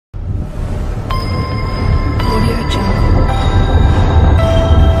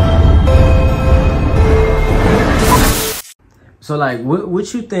So like,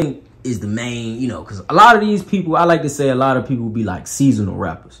 what you think is the main, you know, because a lot of these people, I like to say a lot of people be like seasonal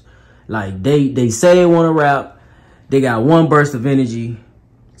rappers. Like they say they want to rap, they got one burst of energy,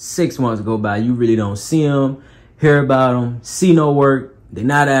 6 months go by, you really don't see them, hear about them, see no work, they're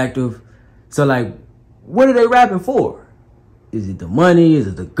not active. So like, what are they rapping for? Is it the money? Is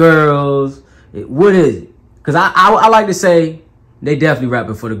it the girls? What is it? Because I like to say they definitely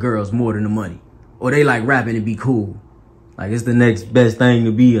rapping for the girls more than the money. Or they like rapping to be cool. Like it's the next best thing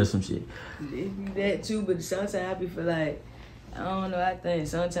to be or some shit. It be that too, but sometimes I be feel like, I don't know, I think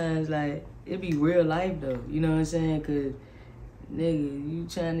sometimes like, it be real life though. You know what I'm saying? Because, nigga, you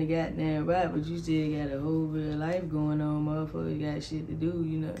trying to goddamn rap, but you still got a whole real life going on, motherfucker. You got shit to do,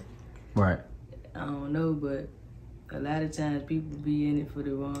 you know? Right. I don't know, but a lot of times people be in it for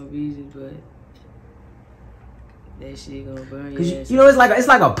the wrong reasons, but that shit gonna burn your ass. You know, it's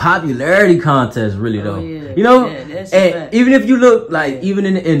like a popularity contest, really, though. Yeah. You know, yeah, that's and even if you look like, even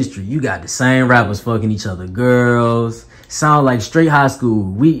in the industry, you got the same rappers fucking each other, girls. Sound like straight high school.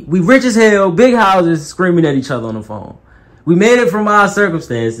 We rich as hell, big houses, screaming at each other on the phone. We made it from our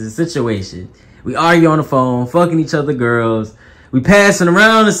circumstances, situation. We argue on the phone, fucking each other girls. We passing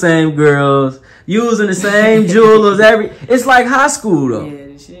around the same girls, using the same jewelers. It's like high school though. Yeah,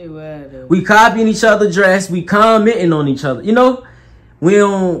 the shit wild though. We copying each other dress. We commenting on each other. You know, we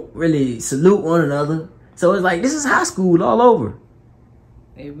don't really salute one another. So it's like, this is high school all over.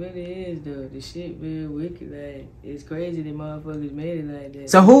 It really is though. The shit real wicked. Like, it's crazy that motherfuckers made it like that.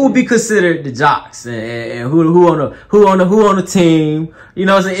 So who would be considered the jocks and who on the team? You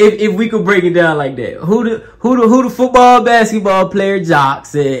know what I'm saying? If we could break it down like that, who the football, basketball player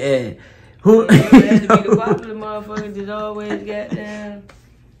jocks and who? It has to be the popular motherfuckers that always got down.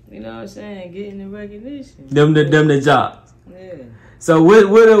 You know what I'm saying? Getting the recognition. Them the jocks. Yeah. So where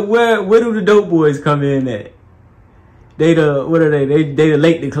do the dope boys come in at? They the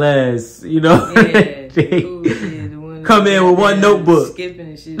late to class, you know. Yeah, they the one come in with one notebook, skipping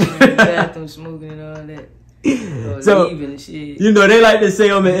and shit, in the bathroom, smoking and all that. Or so leaving and shit. You know they like to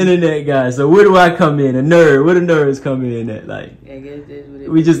say I'm an internet guy. So where do I come in? A nerd? Where the nerds come in at? Like, I guess that's what it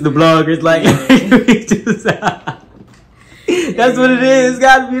we just the bloggers. Like, we just, that's what it is. It's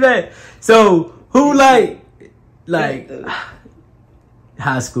got to be that. So who like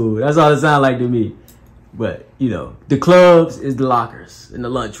high school? That's all it sounds like to me. But, you know, the clubs is the lockers in the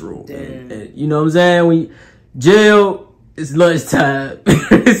lunchroom. And you know what I'm saying? When jail is lunchtime.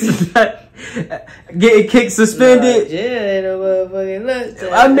 It's like getting kicked, suspended. Jail ain't no motherfucking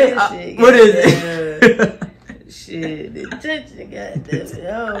lunchtime. What is it? Shit, detention, goddamn.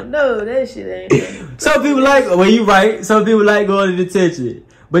 I don't know. That shit ain't. Some people like, well, you right. Some people like going to detention.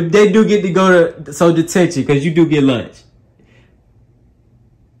 But they do get to go to detention because you do get lunch.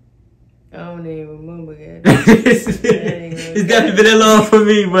 I don't even remember that. It's definitely been that long for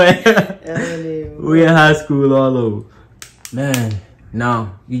me, but we in high school all over. Man,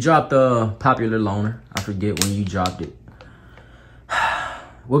 no, you dropped the Popular Loner. I forget when you dropped it.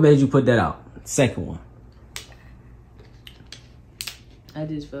 What made you put that out? Second one. I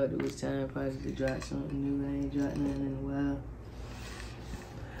just felt it was time probably to drop something new. I ain't dropped nothing in a while.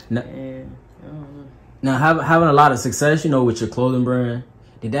 Now, and I don't know. Now, having a lot of success, you know, with your clothing brand,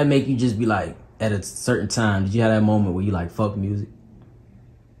 did that make you just be like, at a certain time, did you have that moment where you like, fuck music?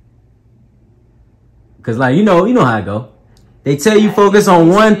 Because like, you know how it go. They tell you focus on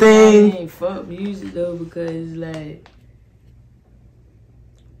one thing. I ain't fuck music though, because like,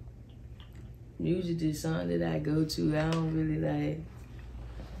 music is something that I go to. I don't really like,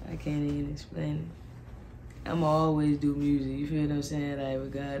 I can't even explain it. I'ma always do music, you feel what I'm saying? Like,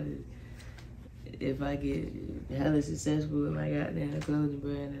 regardless, if I get hella successful with my goddamn clothing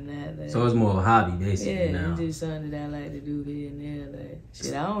brand and that, like, so it's more of a hobby, basically. yeah, now. It's just something that I like to do here and there. Like,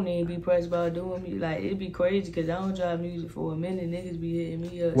 shit, I don't even be pressed about doing music. Like, it'd be crazy because I don't drop music for a minute. Niggas be hitting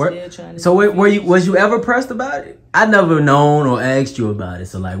me up, still trying to. So was you ever pressed about it? I never known or asked you about it.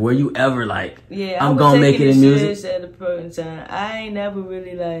 So like, were you ever like, yeah, I'm gonna make it in music? At a certain time, I ain't never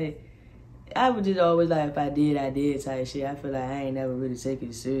really like. I would just always like, if I did type shit. I feel like I ain't never really taken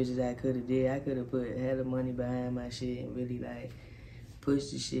it as serious as I could have did. I could have put hella money behind my shit and really like push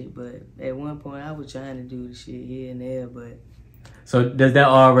the shit. But at one point, I was trying to do the shit here and there. But so does that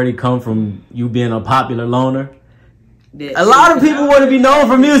already come from you being a popular loner? A lot of people want to be known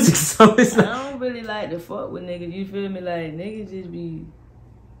for music, so it's like, I don't really like to fuck with niggas. You feel me? Like, niggas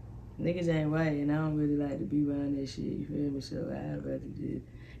ain't right, and I don't really like to be around that shit. You feel me? So I'd rather just.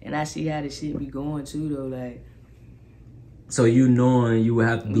 And I see how the shit be going too, though. Like, so you knowing you would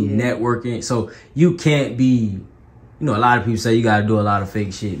have to do networking, so you can't be. You know, a lot of people say you gotta do a lot of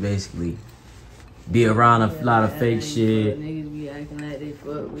fake shit, basically. be around a lot of fake shit. Niggas be acting like they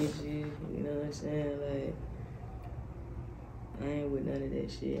fuck with you. You know what I'm saying? Like, I ain't with none of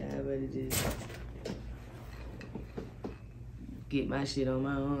that shit. I'd rather just get my shit on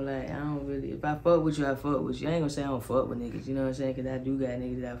my own. Like, I don't really, if I fuck with you, I fuck with you. I ain't gonna say I don't fuck with niggas, you know what I'm saying? Cause I do got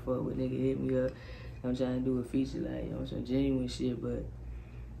niggas that I fuck with. Nigga hit me up. I'm trying to do a feature, like, you know, some genuine shit, but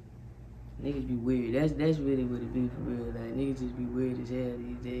niggas be weird. That's really what it be for real. Like, niggas just be weird as hell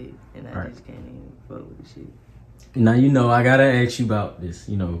these days, and I just can't even fuck with the shit. Now, you know, I gotta ask you about this,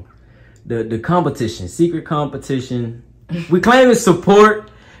 you know, the competition, secret competition. We claim it's support.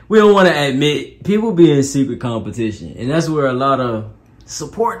 We don't want to admit people be in secret competition, and that's where a lot of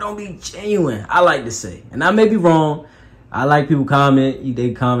support don't be genuine, I like to say. And I may be wrong. I like people comment.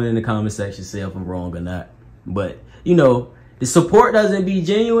 They comment in the comment section, say if I'm wrong or not. But, you know, the support doesn't be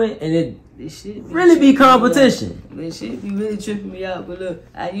genuine, and it shit really be competition. This shit be really tripping me out. But look,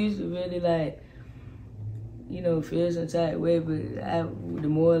 I used to really, like, you know, feel some type of way. But the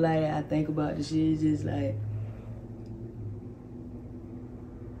more, like, I think about the shit, it's just, like,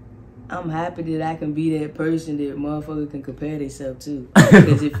 I'm happy that I can be that person that motherfucker can compare themselves to.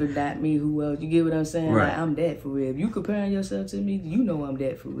 Because if it's not me, who else? You get what I'm saying? Right. Like, I'm that for real. If you comparing yourself to me, you know I'm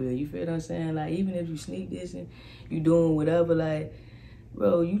that for real. You feel what I'm saying? Like, even if you sneak this and you doing whatever, like,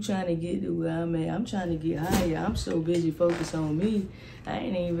 bro, you trying to get to where I'm at. I'm trying to get higher. I'm so busy focused on me. I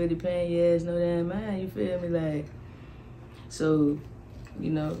ain't even really paying your ass no damn mind. You feel me? Like, so,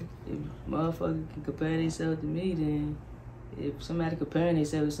 you know, if motherfucker can compare themselves to me, then if somebody comparing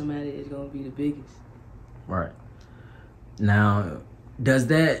themselves to somebody, it's gonna be the biggest. Right. Now, does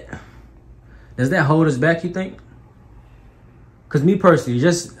that hold us back, you think? Because me personally,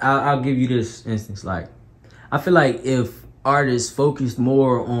 I'll give you this instance. Like, I feel like if artists focused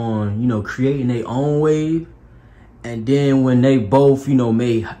more on, you know, creating their own wave, and then when they both, you know,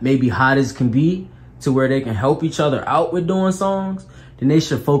 maybe hot as can be, to where they can help each other out with doing songs, then they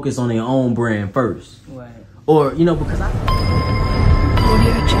should focus on their own brand first. Right. Or, you know, because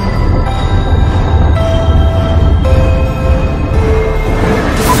Audio Jungle.